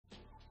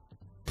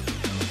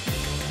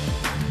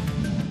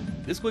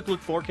This quick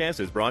look forecast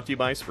is brought to you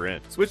by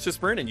Sprint. Switch to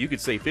Sprint and you could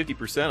save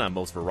 50% on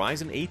most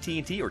Verizon,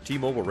 AT&T, or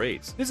T-Mobile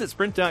rates. Visit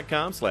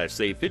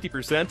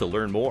sprint.com/save50% to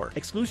learn more.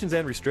 Exclusions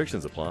and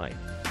restrictions apply.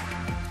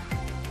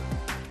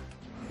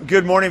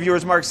 Good morning,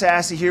 viewers. Mark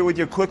Sassy here with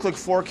your quick look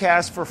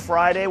forecast for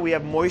Friday. We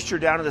have moisture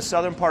down in the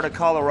southern part of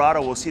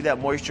Colorado. We'll see that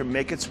moisture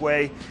make its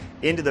way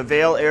into the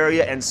Vail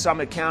area and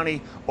Summit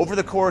County over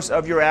the course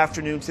of your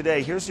afternoon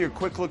today. Here's your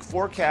quick look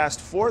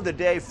forecast for the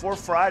day for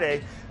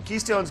Friday.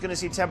 Keystone's going to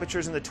see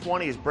temperatures in the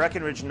 20s,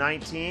 Breckenridge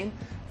 19.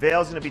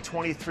 Vail's going to be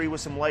 23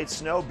 with some light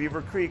snow.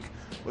 Beaver Creek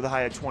with a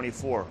high of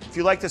 24. If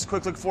you like this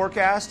quick look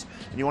forecast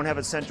and you want to have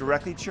it sent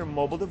directly to your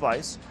mobile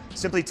device,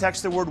 simply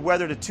text the word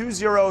weather to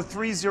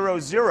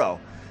 20300.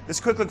 This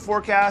quick look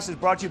forecast is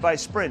brought to you by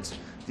Sprint,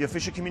 the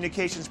official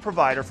communications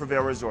provider for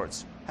Vail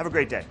Resorts. Have a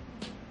great day.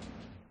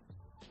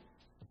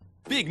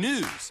 Big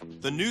news!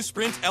 The new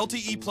Sprint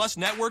LTE Plus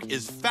network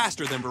is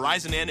faster than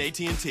Verizon and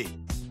AT&T.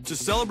 To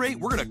celebrate,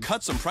 we're going to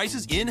cut some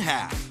prices in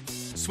half.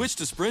 Switch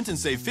to Sprint and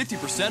save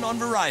 50% on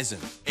Verizon,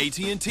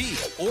 AT&T,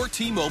 or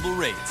T-Mobile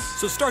rates.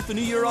 So start the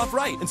new year off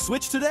right and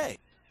switch today.